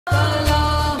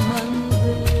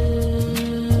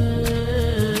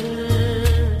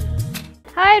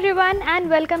everyone and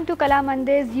welcome to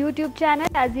Kalamandir's YouTube channel.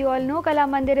 As you all know,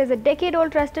 Kalamandir is a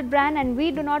decade-old trusted brand and we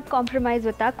do not compromise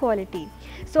with our quality.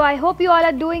 So I hope you all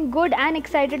are doing good and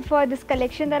excited for this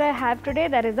collection that I have today,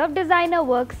 that is of designer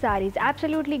work sarees.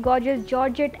 Absolutely gorgeous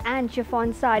georgette and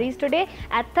chiffon sarees today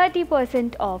at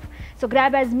 30% off. So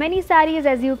grab as many sarees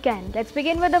as you can. Let's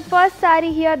begin with the first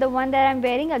saree here, the one that I'm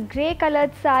wearing, a grey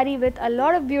colored saree with a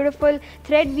lot of beautiful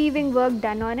thread weaving work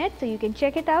done on it. So you can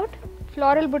check it out.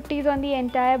 Floral buttis on the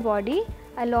entire body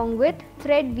along with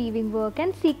thread weaving work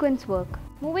and sequence work.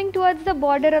 Moving towards the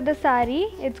border of the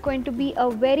saree, it's going to be a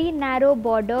very narrow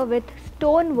border with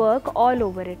stone work all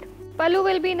over it. Pallu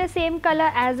will be in the same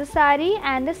color as the saree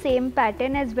and the same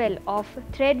pattern as well of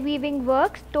thread weaving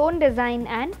work, stone design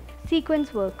and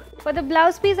sequence work. For the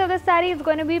blouse piece of the saree, it's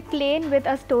going to be plain with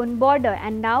a stone border.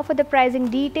 And now for the pricing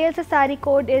details, the saree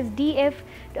code is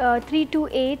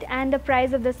DF328 and the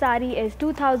price of the saree is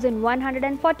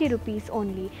 2,140 rupees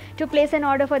only. To place an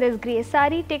order for this grey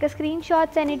saree, take a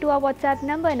screenshot, send it to our WhatsApp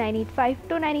number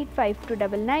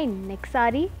 9852985299. Next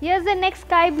saree. Here's the next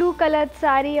sky blue colored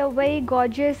saree, a very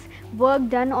gorgeous work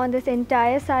done on this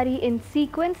entire saree in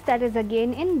sequence, that is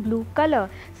again in blue color.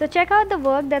 So check out the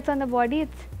work that's on the body.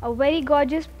 It's a very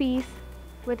gorgeous piece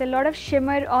with a lot of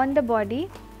shimmer on the body.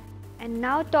 And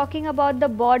now talking about the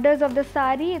borders of the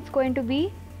saree, it's going to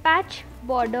be patch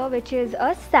border which is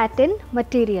a satin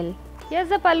material. Here's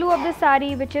the pallu of the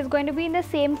saree which is going to be in the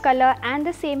same color and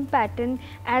the same pattern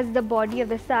as the body of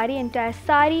the saree. Entire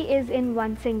saree is in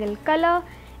one single color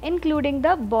including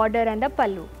the border and the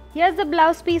pallu. Here's the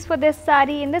blouse piece for this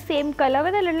saree in the same color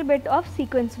with a little bit of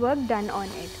sequence work done on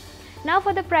it. Now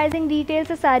for the pricing details,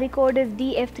 the saree code is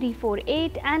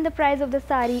DF348 and the price of the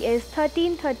saree is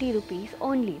 1330 rupees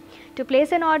only. To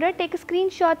place an order, take a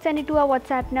screenshot, send it to our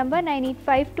WhatsApp number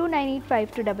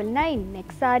 9852985299.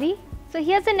 Next saree. So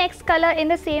here's the next color in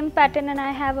the same pattern and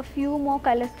I have a few more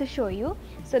colors to show you.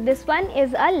 So this one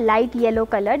is a light yellow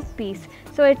colored piece.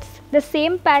 So it's the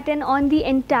same pattern on the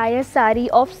entire saree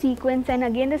of sequence, and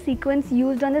again the sequence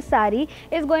used on the saree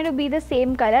is going to be the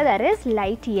same color, that is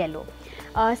light yellow.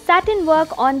 Satin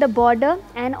work on the border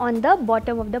and on the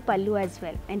bottom of the pallu as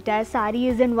well. Entire saree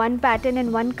is in one pattern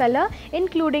and one color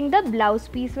including the blouse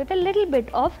piece with a little bit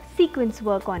of sequence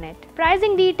work on it.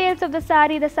 Pricing details of the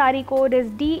saree code is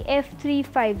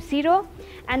DF350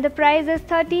 and the price is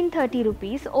 1330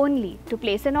 rupees only. To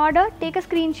place an order, take a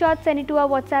screenshot, send it to our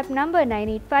WhatsApp number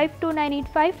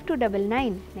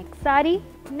 9852985299. Next saree.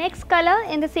 Next color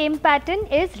in the same pattern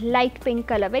is light pink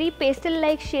color, very pastel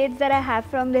like shades that I have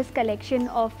from this collection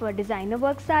of designer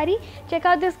work saree. Check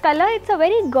out this color, it's a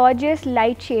very gorgeous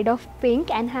light shade of pink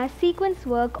and has sequence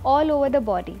work all over the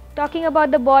body. Talking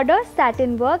about the border,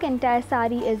 satin work, entire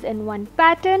saree is in one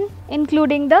pattern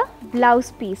including the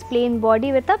blouse piece, plain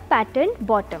body with a patterned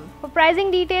bottom. For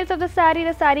pricing details of the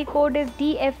saree code is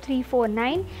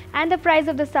DF349 and the price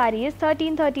of the saree is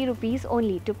 1330 rupees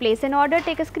only. To place an order,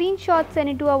 take a screenshot, send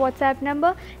it to our WhatsApp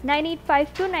number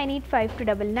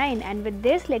 9852985299. And with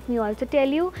this, let me also tell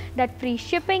you that free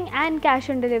shipping and cash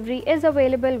on delivery is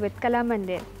available with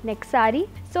Kalamandir. Next saree.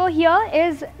 So here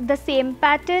is the same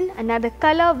pattern, another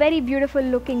color, very beautiful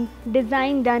looking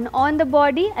design done on the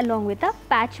body along with a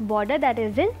patch border that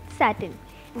is in satin.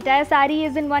 Entire saree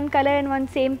is in one color and one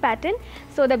same pattern,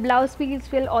 so the blouse piece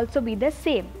will also be the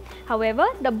same. However,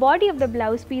 the body of the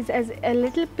blouse piece is a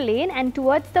little plain and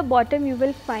towards the bottom you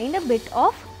will find a bit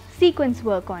of sequence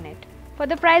work on it. For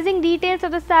the pricing details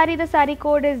of the saree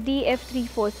code is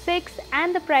DF346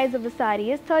 and the price of the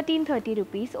saree is 1330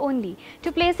 rupees only.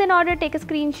 To place an order, take a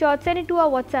screenshot, send it to our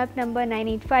WhatsApp number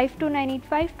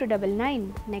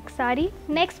 9852985299. Next saree.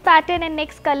 Next pattern and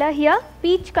next color here,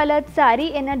 peach colored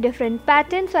saree in a different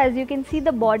pattern. So as you can see,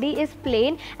 the body is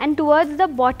plain and towards the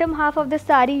bottom half of the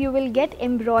saree you will get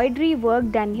embroidery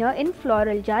work done here in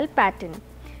floral jal pattern.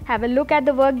 Have a look at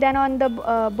the work done on the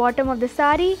bottom of the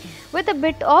saree with a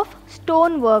bit of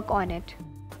stone work on it.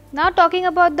 Now talking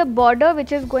about the border,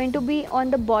 which is going to be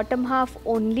on the bottom half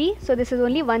only. So this is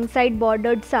only one side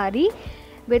bordered saree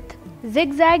with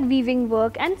zigzag weaving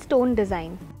work and stone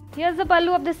design. Here's the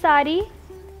pallu of the saree.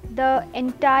 The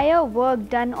entire work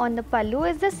done on the pallu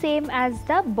is the same as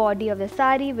the body of the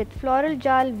saree with floral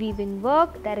jal weaving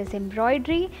work, that is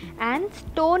embroidery and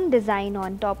stone design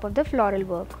on top of the floral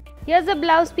work. Here's the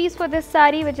blouse piece for this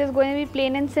saree, which is going to be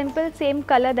plain and simple, same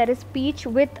color, that is peach,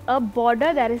 with a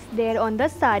border that is there on the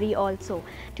saree also.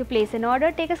 To place an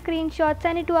order, take a screenshot,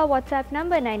 send it to our WhatsApp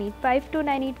number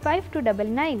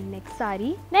 9852985299. Next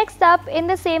saree. Next up in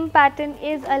the same pattern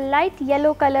is a light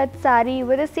yellow colored saree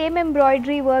with the same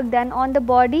embroidery work done on the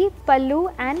body,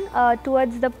 pallu, and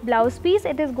towards the blouse piece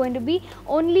it is going to be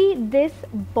only this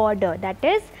border, that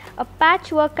is a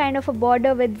patchwork kind of a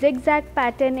border with zigzag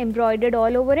pattern embroidered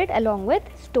all over it along with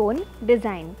stone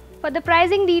design. For the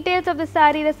pricing details of the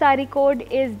saree code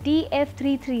is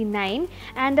DF339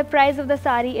 and the price of the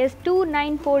saree is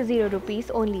 2940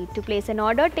 rupees only. To place an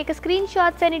order, take a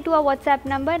screenshot, send it to our WhatsApp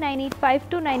number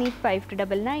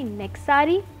 9852985299. Next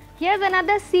saree. Here's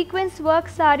another sequence work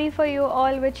saree for you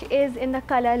all, which is in the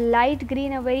color light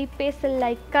green, a very pastel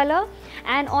like color,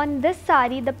 and on this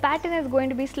saree the pattern is going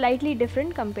to be slightly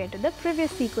different compared to the previous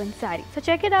sequence saree. So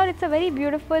check it out, it's a very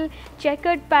beautiful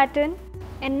checkered pattern.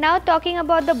 And now talking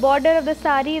about the border of the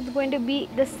saree, it's going to be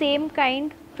the same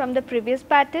kind from the previous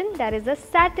pattern, that is a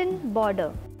satin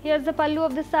border. Here's the pallu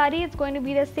of the saree, it's going to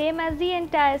be the same as the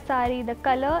entire saree, the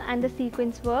color and the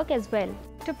sequence work as well.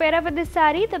 To pair up with this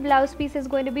saree, the blouse piece is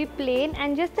going to be plain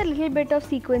and just a little bit of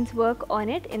sequence work on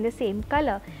it in the same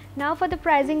color. Now for the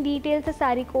pricing details, the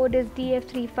saree code is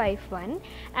DF351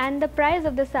 and the price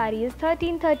of the saree is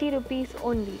 1330 rupees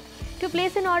only. To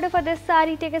place an order for this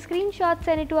saree, take a screenshot,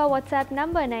 send it to our WhatsApp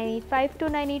number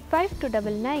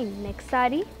 9852985299. Next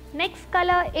saree. Next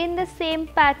color in the same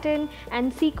pattern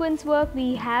and sequence work,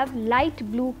 we have light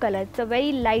blue color. It's a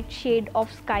very light shade of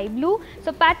sky blue.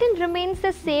 So pattern remains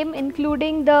the same,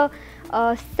 including the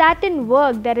satin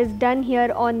work that is done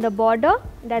here on the border,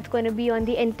 that's going to be on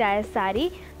the entire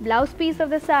saree. Blouse piece of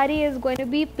the saree is going to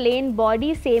be plain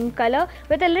body, same color,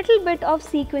 with a little bit of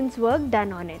sequence work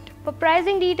done on it. For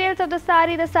pricing details of the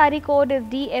saree code is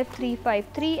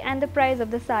DF353 and the price of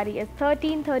the saree is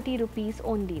 1330 rupees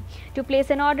only. To place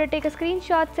an order, take a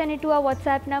screenshot, send it to our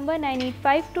WhatsApp number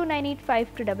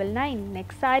 9852985299.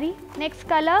 Next saree. Next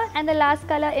color and the last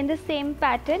color in the same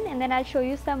pattern, and then I'll show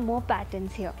you some more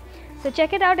patterns here. So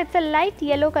check it out, it's a light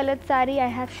yellow colored saree. I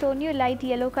have shown you light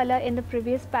yellow color in the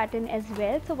previous pattern as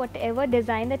well. So whatever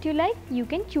design that you like, you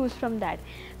can choose from that.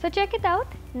 So check it out,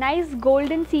 nice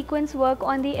golden sequence work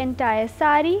on the entire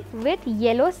saree with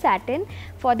yellow satin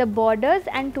for the borders,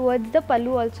 and towards the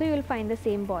pallu also you will find the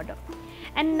same border.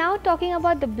 And now talking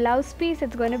about the blouse piece,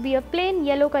 it's going to be a plain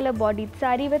yellow color bodied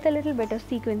saree with a little bit of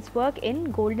sequence work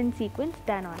in golden sequence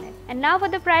done on it. And now for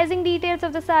the pricing details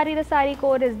of the saree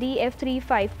code is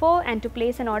DF354 and to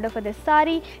place an order for this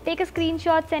saree, take a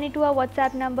screenshot, send it to our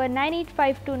WhatsApp number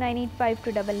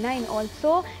 9852985299.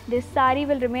 Also, this saree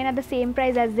will remain at the same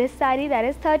price as this saree, that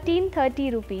is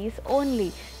 1330 rupees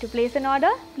only. To place an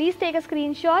order, please take a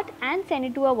screenshot and send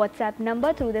it to our WhatsApp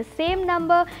number. Through the same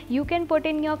number, you can put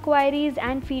in your queries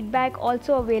and feedback,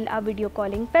 also avail our video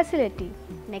calling facility.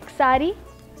 Next saree.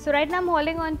 So right now I'm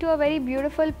holding on to a very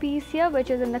beautiful piece here,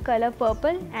 which is in the color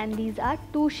purple, and these are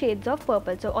two shades of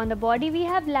purple. So on the body we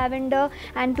have lavender,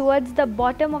 and towards the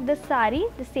bottom of the saree,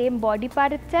 the same body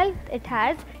part itself, it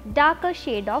has darker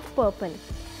shade of purple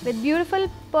with beautiful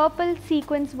purple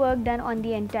sequence work done on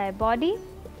the entire body.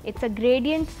 It's a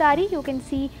gradient saree, you can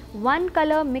see one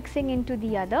color mixing into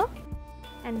the other.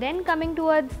 And then coming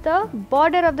towards the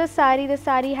border of the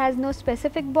saree has no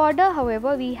specific border,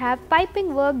 however we have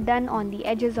piping work done on the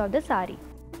edges of the saree.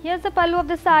 Here's the pallu of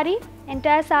the saree.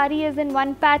 Entire saree is in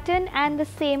one pattern and the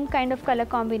same kind of color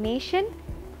combination,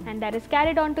 and that is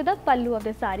carried on to the pallu of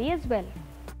the saree as well.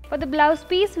 For the blouse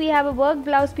piece, we have a work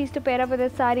blouse piece to pair up with the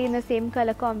saree in the same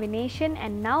color combination.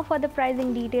 And now for the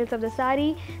pricing details of the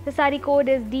saree code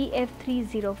is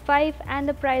DF305 and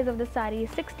the price of the saree is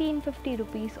 1650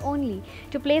 rupees only.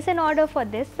 To place an order for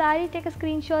this saree, take a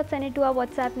screenshot, send it to our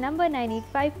WhatsApp number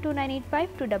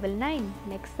 9852985299.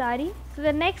 Next saree. So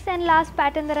the next and last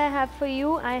pattern that I have for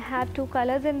you, I have two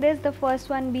colors in this. The first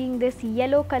one being this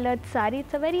yellow colored saree.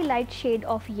 It's a very light shade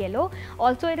of yellow.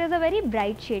 Also it is a very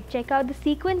bright shade. Check out the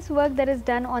sequence work that is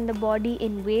done on the body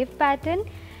in wave pattern,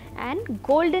 and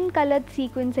golden colored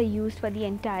sequins are used for the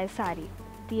entire saree.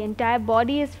 The entire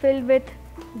body is filled with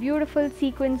beautiful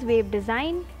sequence wave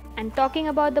design. And talking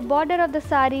about the border of the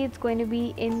saree, it's going to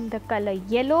be in the color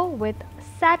yellow with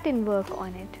satin work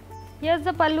on it. Here's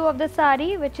the pallu of the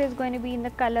saree, which is going to be in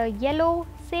the color yellow,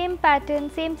 same pattern,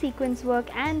 same sequence work,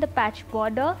 and the patch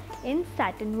border in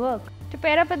satin work. To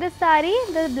pair up with the saree,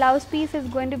 the blouse piece is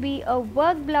going to be a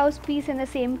work blouse piece in the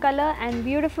same color and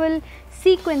beautiful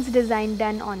sequence design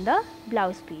done on the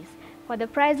blouse piece. For the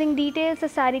pricing details, the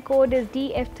saree code is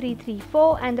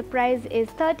DF334 and the price is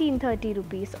 1330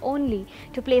 rupees only.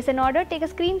 To place an order, take a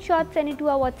screenshot, send it to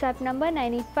our WhatsApp number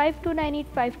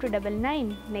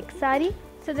 9852985299. Next saree.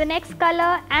 So the next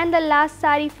color and the last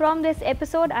saree from this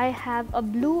episode, I have a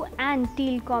blue and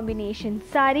teal combination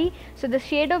saree. So the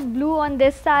shade of blue on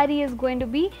this saree is going to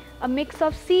be a mix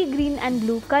of sea green and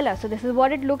blue color. So this is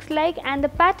what it looks like, and the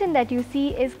pattern that you see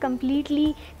is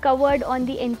completely covered on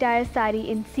the entire saree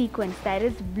in sequence. There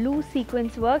is blue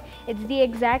sequence work. It's the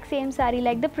exact same saree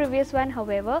like the previous one,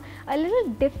 however a little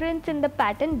difference in the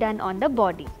pattern done on the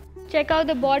body. Check out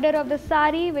the border of the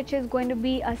saree, which is going to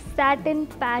be a satin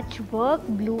patch work,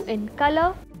 blue in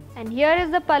color. And here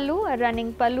is the pallu, a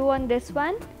running pallu on this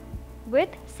one with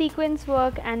sequence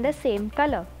work and the same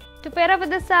color. To pair up with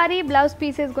the saree, blouse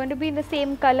piece is going to be in the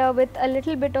same color with a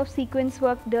little bit of sequence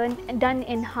work done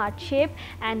in heart shape.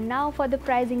 And now for the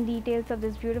pricing details of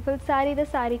this beautiful saree, the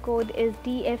saree code is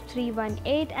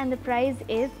DF318 and the price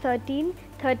is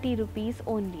 1330 rupees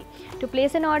only. To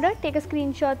place an order, take a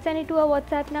screenshot, send it to our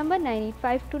WhatsApp number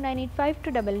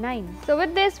 9852985299. So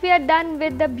with this, we are done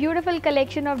with the beautiful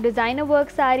collection of designer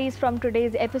work sarees from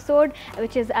today's episode,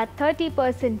 which is at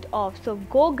 30% off. So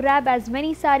go grab as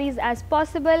many sarees as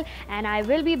possible, and I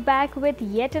will be back with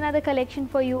yet another collection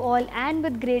for you all and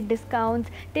with great discounts.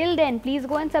 Till then, please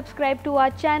go and subscribe to our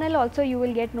channel. Also, you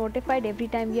will get notified every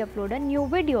time we upload a new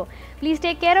video. Please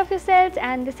take care of yourselves,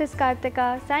 and this is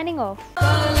Kartika signing off.